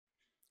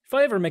If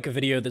I ever make a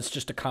video that's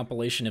just a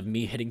compilation of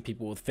me hitting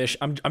people with fish,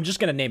 I'm just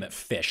gonna name it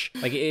Fish.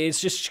 Like,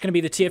 it's just gonna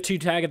be the TF2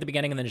 tag at the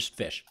beginning and then just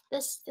Fish.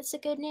 That's a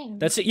good name.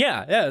 That's it.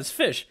 Yeah, it's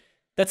Fish.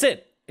 That's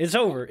it. It's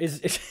over.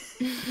 Is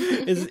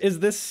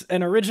this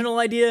an original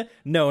idea?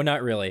 No,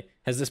 not really.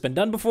 Has this been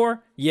done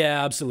before?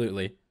 Yeah,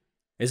 absolutely.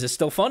 Is it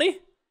still funny?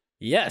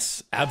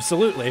 Yes,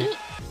 absolutely.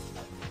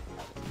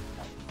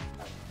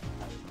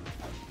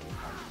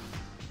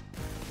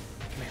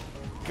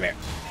 Come here.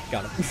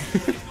 Got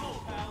him.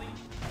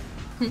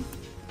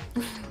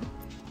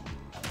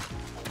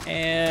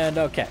 And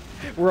okay,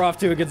 we're off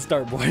to a good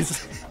start,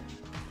 boys.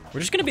 We're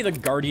just gonna be the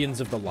guardians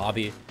of the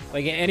lobby.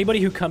 Like, anybody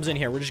who comes in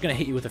here, we're just gonna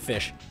hit you with a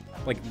fish.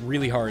 Like,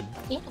 really hard.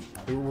 Yeah.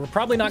 We're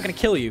probably not gonna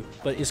kill you,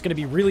 but it's gonna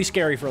be really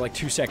scary for like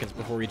 2 seconds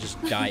before we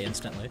just die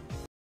instantly.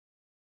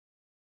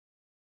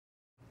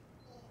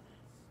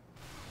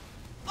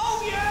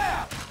 Oh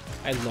yeah!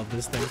 I love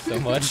this thing so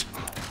much.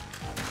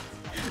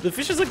 The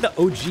fish is like the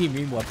OG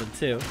meme weapon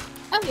too.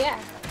 Oh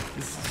yeah.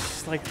 It's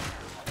just like,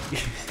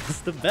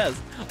 it's the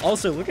best.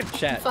 Also, look at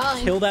chat.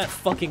 Fine. Kill that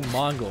fucking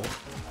Mongol.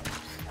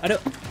 I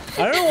don't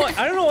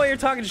know why you're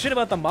talking shit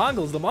about the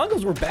Mongols. The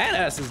Mongols were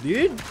badasses,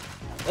 dude.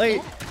 Like,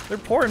 Yeah. they're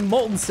pouring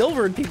molten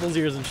silver in people's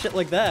ears and shit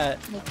like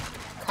that. They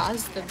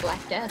caused the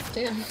Black Death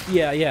too.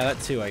 Yeah,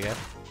 that too, I guess.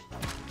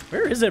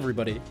 Where is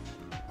everybody?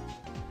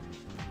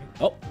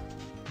 Oh,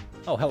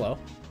 hello.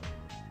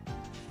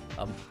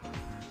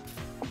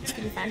 Did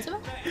you find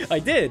someone? I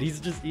did. He's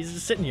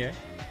just sitting here.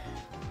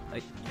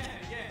 Like,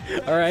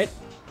 all right.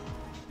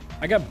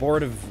 I got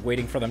bored of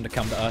waiting for them to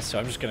come to us, so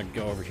I'm just gonna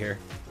go over here.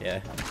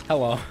 Yeah.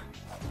 Hello.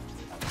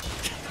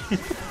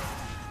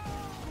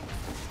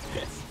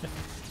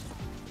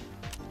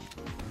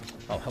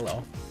 Oh,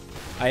 hello.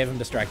 I have him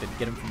distracted.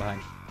 Get him from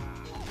behind.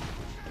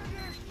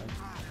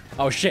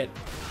 Oh shit.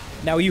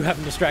 Now you have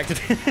him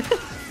distracted.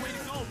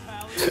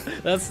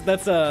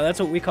 That's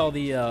what we call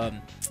the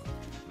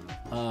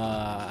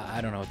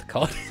I don't know what to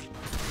call it.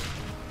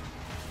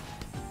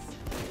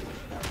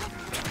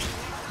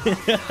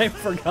 I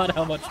forgot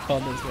how much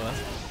fun this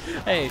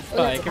was. Hey,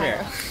 Spy, come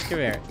here. Come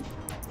here.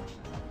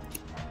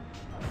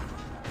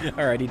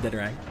 Alright, he did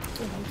rank.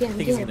 I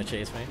think he's gonna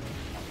chase me.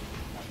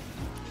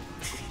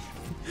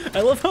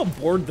 I love how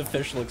bored the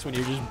fish looks when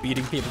you're just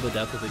beating people to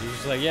death with it. You're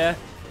just like, yeah.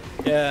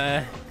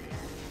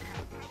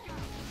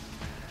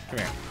 Come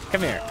here.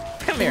 Come here.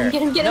 Come here.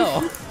 Get him, get him.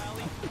 No.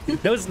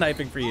 No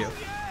sniping for you.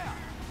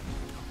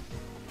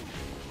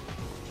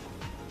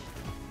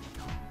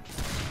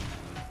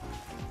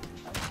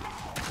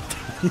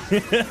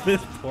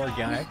 This poor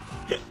guy.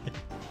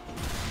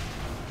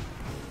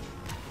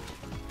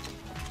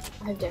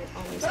 I've done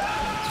almost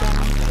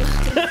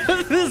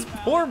This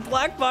poor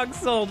black box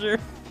soldier.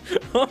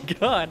 Oh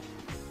god.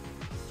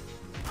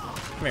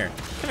 Come here.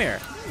 Come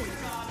here.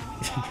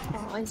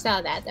 Oh, I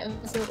saw that. That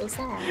was a little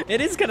sad. It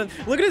is kind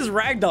of. Look at his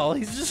ragdoll.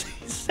 He's just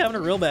having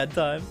a real bad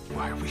time.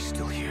 Why are we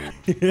still here?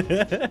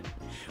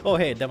 Oh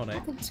hey, Demo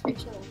Knight. It's quite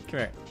chilling. Come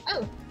here.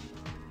 Oh.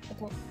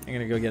 Okay. I'm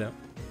gonna go get him.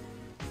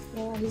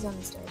 Yeah, he's on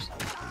the stairs.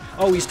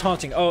 Oh, he's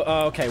taunting.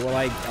 Oh, okay. Well,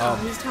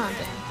 He's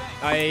taunting.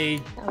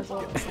 I That was a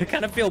little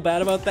kind of feel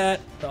bad about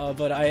that,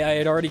 but I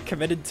had already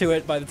committed to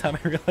it by the time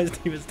I realized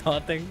he was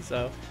taunting.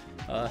 So,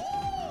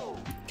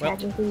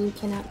 Tragically, you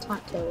cannot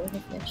taunt kill with a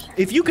fish.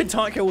 if you could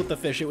taunt kill with the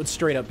fish, it would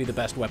straight up be the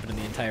best weapon in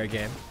the entire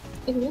game.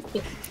 It would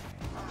be.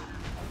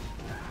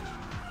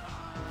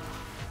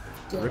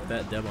 Rip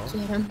that demo.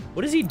 Get him.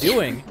 What is he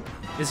doing?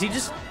 Is he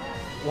just...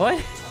 What?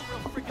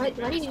 Why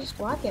did you just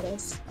walk at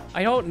us?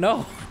 I don't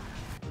know.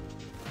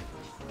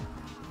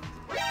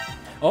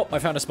 Oh, I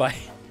found a spy.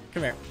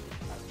 Come here.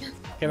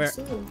 Come here.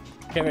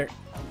 Come here.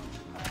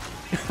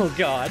 Oh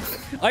god.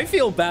 I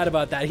feel bad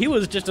about that. He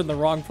was just in the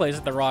wrong place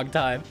at the wrong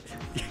time.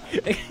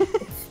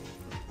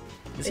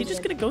 Is he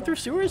just gonna go through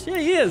sewers? Yeah,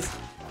 he is.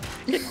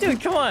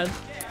 Dude, come on.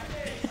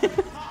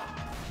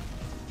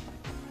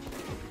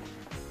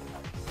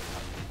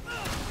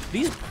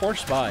 These poor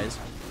spies.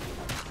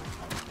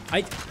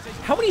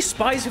 How many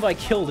spies have I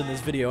killed in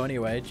this video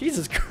anyway?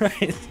 Jesus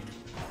Christ.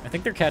 I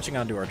think they're catching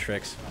on to our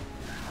tricks.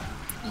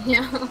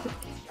 Yeah.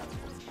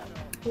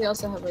 We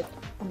also have like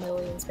a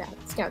million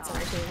scouts on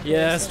our team.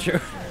 Yeah, that's true.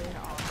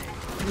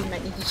 We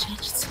might need to change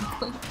at some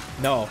point.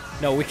 No,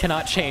 we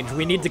cannot change.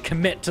 We need to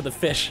commit to the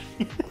fish.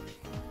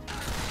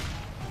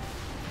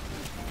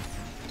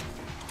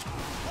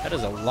 That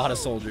is a lot of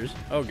soldiers.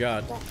 Oh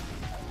god.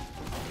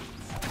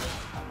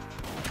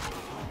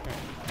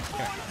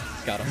 Okay.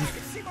 Got him.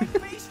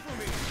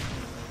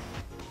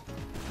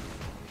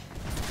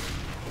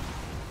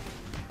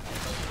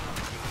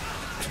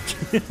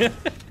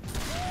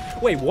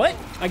 Wait, what?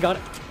 I got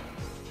it.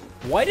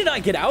 Why did I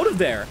get out of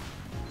there?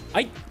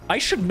 I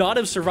should not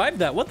have survived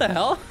that. What the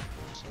hell?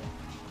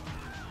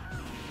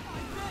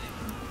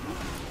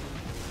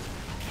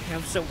 I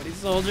have so many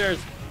soldiers.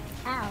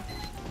 Ow.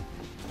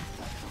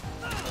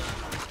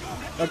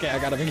 Okay, I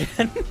got him again.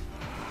 Come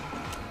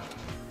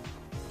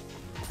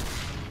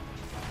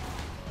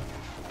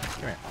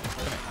here.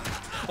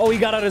 Oh, he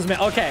got out his man.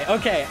 Okay,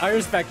 I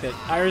respect it.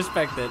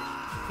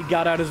 He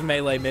got out his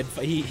melee mid.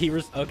 He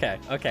was okay.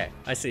 Okay,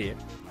 I see you.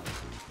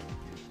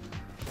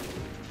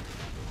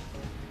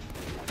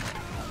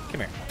 Come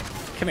here.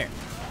 Come here.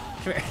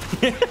 Come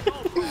here.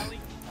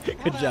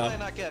 Good job.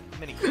 All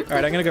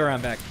right, I'm gonna go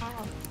around back.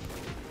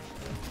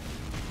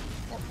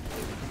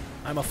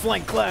 I'm a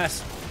flank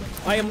class.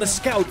 I am the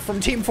scout from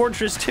Team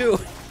Fortress 2.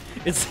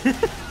 It's. All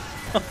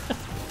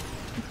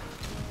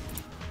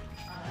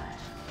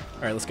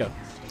right, let's go.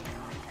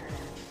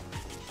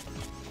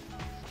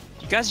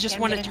 You guys just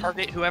want to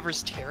target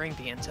whoever's tearing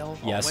the intel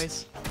Yes.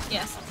 always?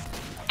 Yes.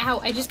 Ow,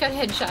 I just got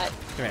headshot.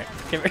 Come here.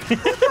 Come here.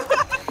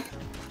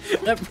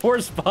 That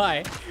poor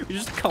spy. We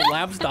just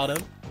collapsed on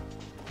him.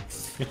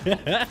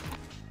 I'm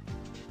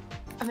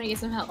gonna get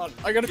some help.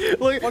 I gotta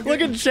Look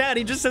at chat.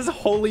 He just says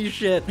 "Holy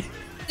shit."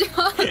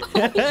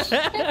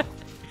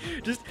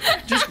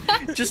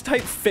 just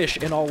type fish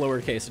in all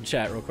lowercase in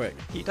chat real quick.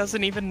 He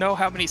doesn't even know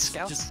how many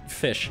scouts. Just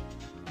fish.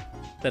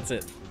 That's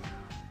it.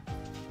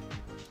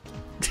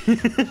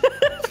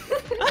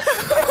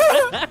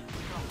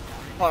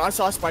 Oh, I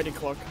saw a Spidey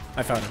cloak.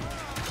 I found him.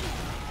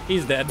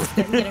 He's dead.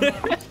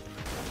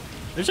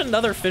 There's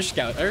another fish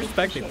scout. I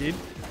respect it, dude.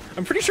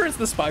 I'm pretty sure it's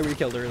the spy we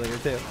killed earlier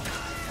too.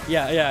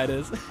 Yeah, it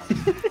is.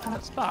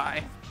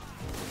 Spy.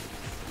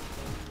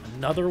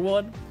 Another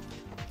one.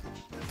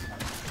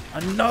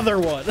 Another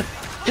one.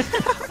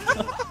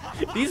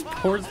 These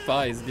poor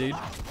spies, dude.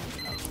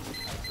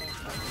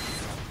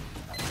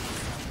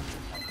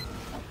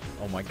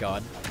 Oh my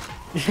god.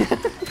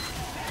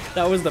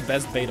 That was the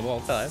best bait of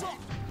all time.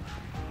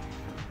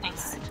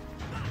 Nice.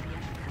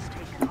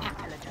 Are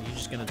you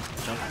just gonna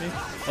jump me?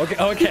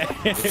 Okay.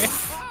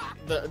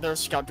 There's a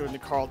scout doing the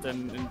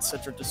Carlton, and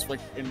Cedric just like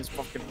in his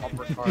fucking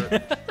bumper cart.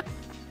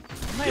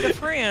 I might have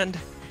friend.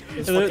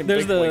 His fucking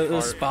There's big boy the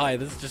cart. spy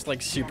that's just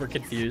like super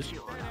confused.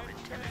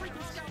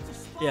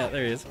 Yeah,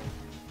 there he is.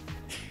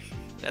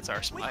 That's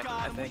our spy,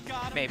 I think.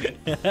 Maybe.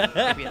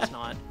 Maybe it's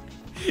not.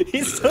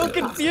 He's so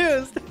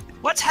confused.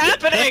 What's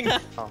happening?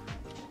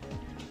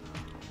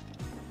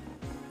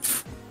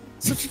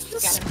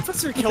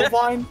 That's your kill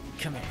line.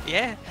 Come here.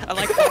 Yeah, I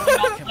like falling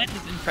off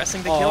ledges and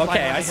pressing the kill Oh,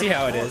 button okay, when I see hit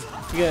how it the is.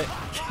 You got.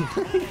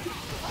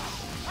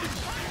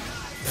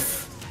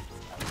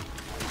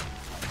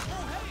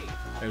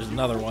 There's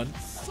another one.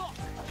 Come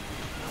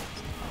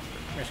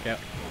here, Scout.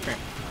 Come here.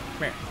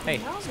 Come here. Hey,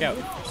 Scout.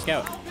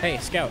 Scout. Hey,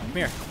 Scout. Come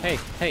here. Hey,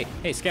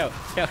 Scout.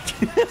 Scout.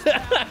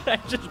 I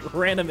just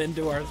ran him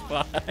into our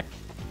spot.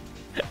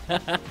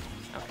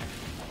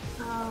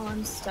 Oh,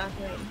 I'm stuck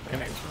right Come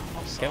here.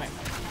 Come here.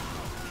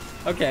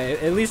 Okay,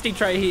 at least he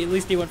tried. At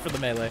least he went for the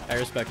melee. I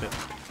respect it.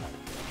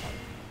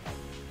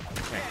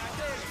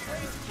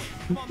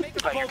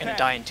 Oh, you're gonna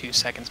die in 2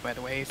 seconds, by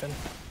the way, Ethan.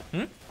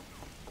 Hmm?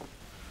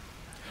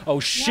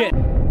 Oh shit! I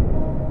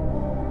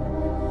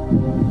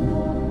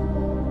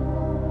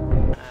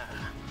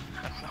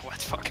don't know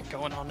what's fucking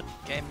going on in the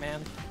game,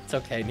 man. It's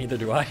okay. Neither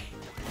do I.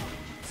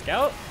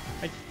 Scout.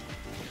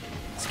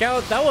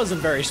 Scout. That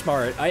wasn't very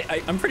smart.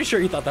 I'm pretty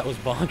sure he thought that was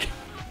bonk.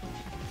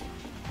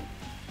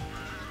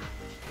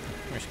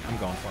 I'm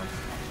going for him.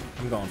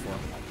 I'm going for him.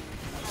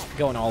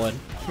 Going all in.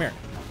 Come here.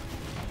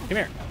 Come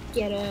here.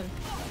 Get him.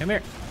 Come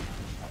here.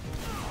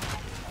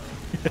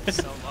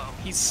 So low.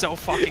 He's so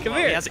fucking Come low.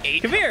 here. He has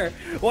 8. Come here.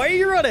 Why are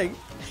you running?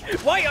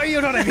 Why are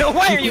you running? No,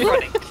 why are you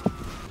running?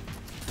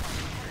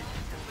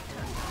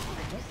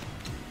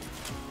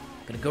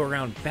 I'm gonna go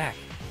around back.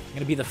 I'm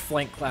gonna be the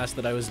flank class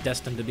that I was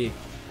destined to be.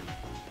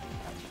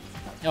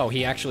 Oh,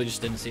 he actually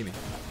just didn't see me.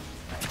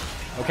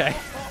 Okay.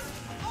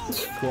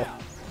 Cool.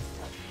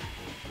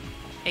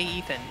 Hey,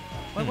 Ethan.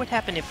 What would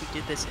happen if we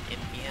did this in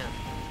NPM?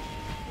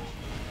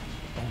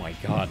 Oh my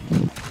god.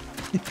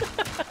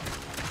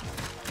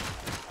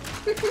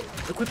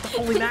 Equip the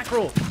holy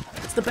mackerel!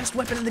 It's the best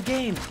weapon in the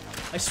game!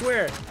 I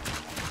swear!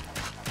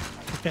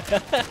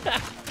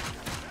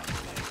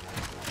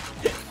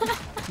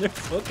 They're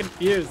so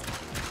confused.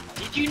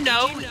 Did you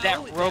know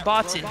that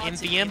robots in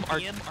NPM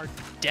are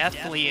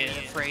deathly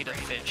afraid of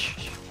fish?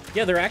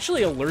 Yeah, they're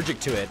actually allergic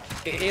to it.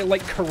 It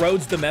like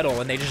corrodes the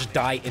metal and they just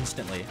die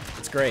instantly.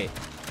 It's great.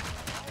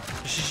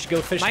 You should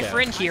go fish My now.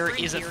 friend here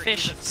is a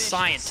fish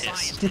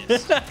scientist.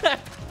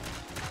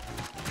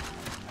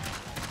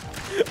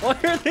 Why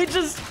are they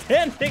just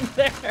standing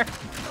there?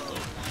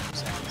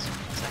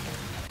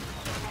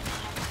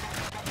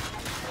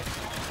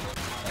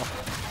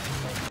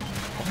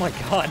 Oh my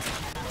god.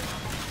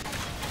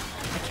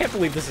 I can't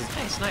believe this is.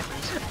 Hey,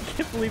 snipers. I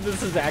can't believe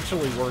this is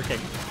actually working.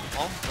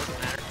 Well, doesn't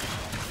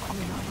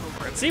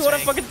matter. See what I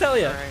fucking tell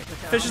you? Alright.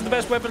 Fish is the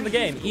best weapon in the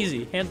game.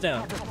 Easy, hands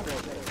down.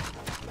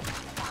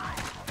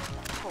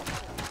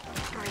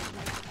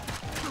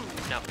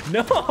 No.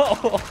 No.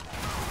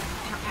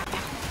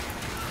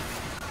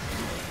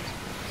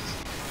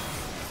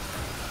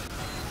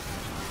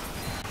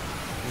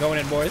 Going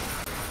in, boys.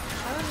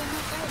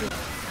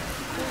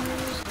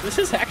 This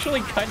is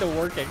actually kind of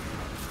working.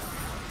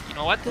 You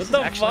know what? This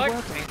What the is actually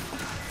fuck? working.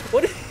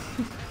 What is,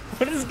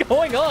 what is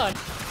going on?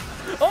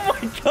 Oh my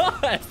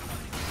god!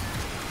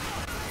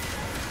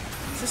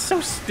 This is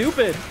so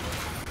stupid.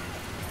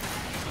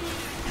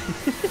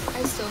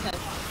 I still have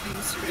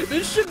you screaming.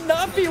 This should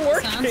not be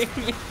working.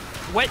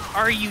 What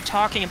are you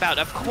talking about?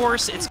 Of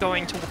course it's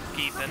going to work,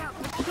 Ethan.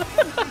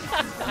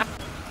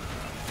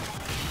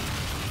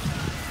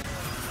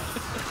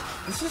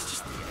 This is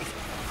just...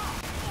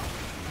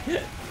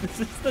 This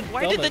is the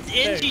Why did the dumbest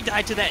thing. NG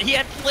die to that? He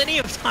had plenty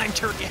of time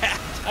to react.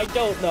 I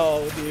don't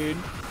know, dude.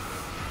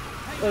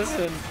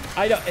 Listen,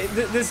 I don't.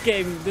 This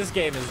game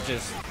is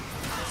just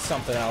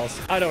something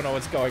else. I don't know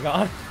what's going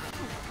on.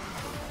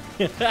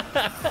 It's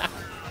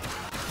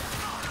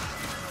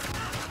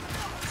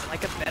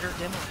like a better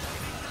demo.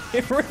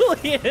 It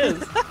really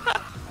is.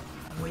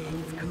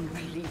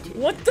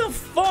 What the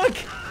fuck?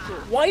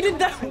 Why did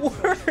that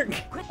work?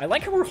 I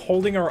like how we're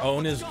holding our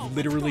own as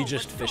literally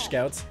just fish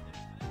scouts.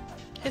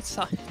 It's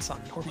on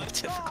normal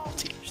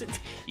difficulty.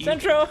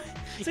 Centro,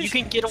 You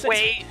can get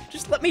away.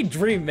 Just let me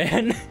dream,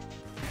 man.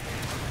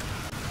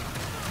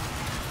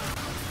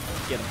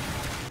 Get him.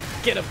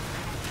 Get him.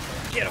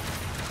 Get him.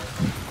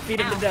 Beat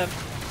him to death.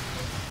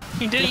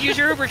 You didn't use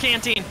your Uber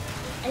canteen.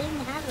 I didn't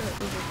have an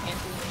Uber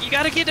canteen. You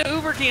gotta get to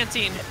Uber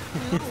canteen.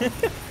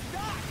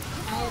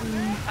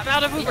 I'm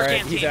out of Uber Alright,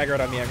 canteen. he's aggroed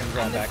on me. I can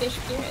draw I'm him a back. fish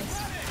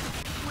purist.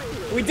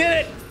 We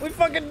did it! We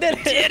fucking did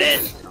it! Did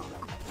it!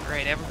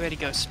 Alright, everybody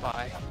go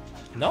spy.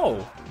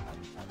 No.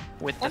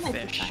 With the That might be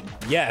fish. fun.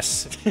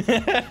 Yes.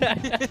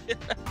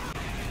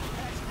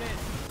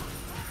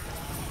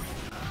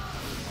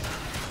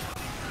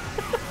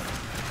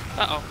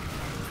 Uh-oh.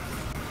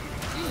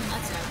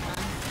 That's not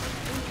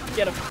fun.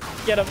 Get him.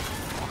 Get him.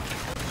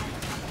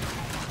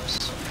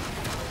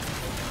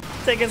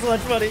 Take his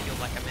lunch money. Feel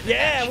like I'm in Yeah,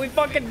 action, we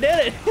fucking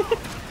did it.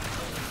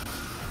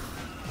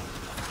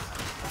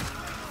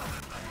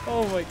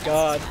 Oh my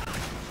god.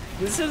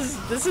 This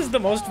is the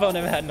most fun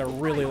I've had in a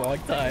really long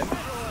time.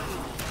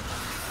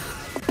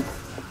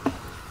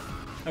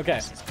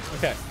 Okay.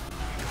 Okay.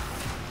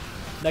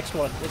 Next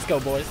one. Let's go,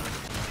 boys.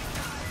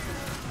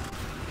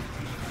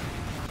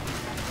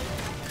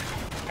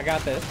 I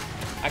got this.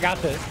 I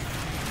got this.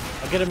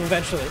 I'll get him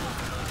eventually.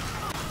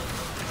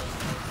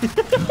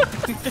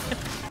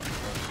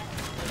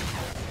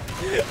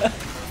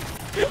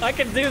 I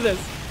can do this.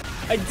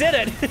 I did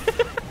it.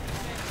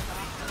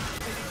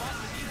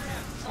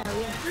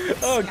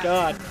 Oh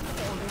god.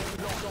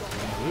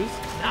 Lose?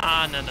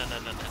 Nah, no.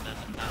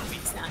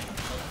 It's not.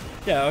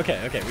 Yeah,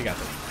 okay, okay, we got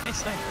this. Hey,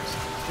 snipers.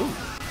 Ooh.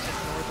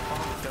 Ignore the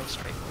bomb and go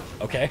straight.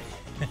 Okay.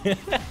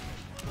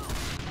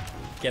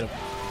 Get him.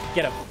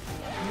 Get him.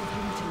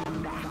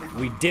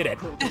 We did it.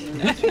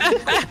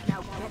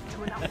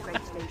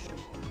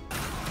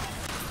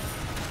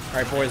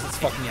 Alright, boys, let's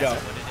fucking go.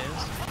 What it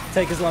is.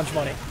 Take his lunch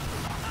money.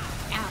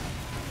 Ow.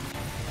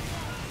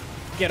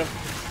 Get him.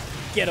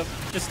 Get him.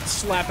 Just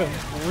slap him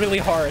really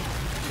hard.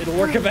 It'll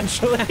work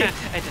eventually. I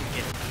didn't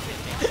get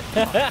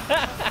it.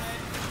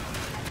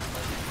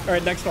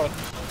 Alright, next one.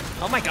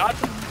 Oh my god.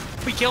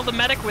 We killed the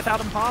medic without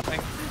him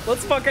popping.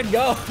 Let's fucking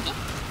go.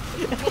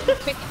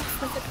 Quick,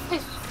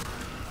 fish.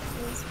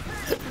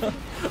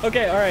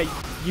 Okay, alright.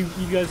 You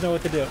guys know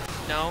what to do.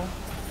 No,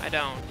 I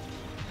don't.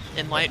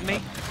 Enlighten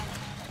me?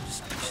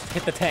 Just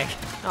hit the tank.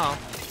 Oh.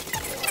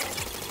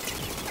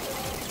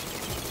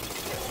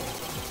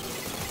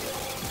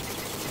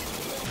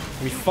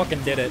 We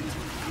fucking did it.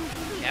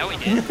 Yeah, we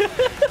did. Oh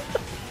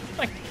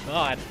my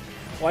god.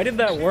 Why did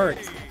that work?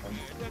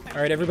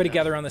 Alright, everybody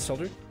gather around the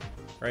soldier.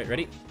 Alright,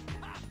 ready?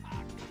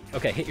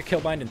 Okay, hit your kill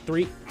bind in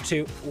 3,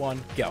 2,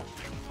 1, go.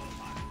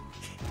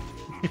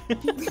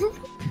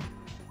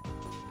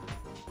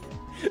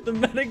 The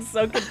medic's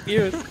so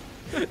confused.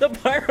 The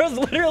pyro's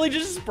literally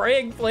just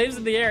spraying flames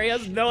in the air. He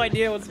has no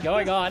idea what's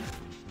going on.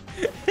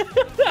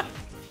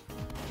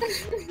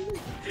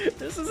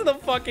 This is the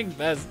fucking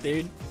best,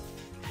 dude.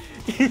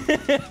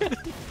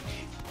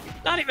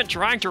 Not even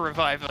trying to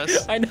revive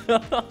us. I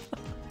know.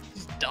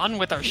 He's done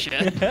with our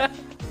shit.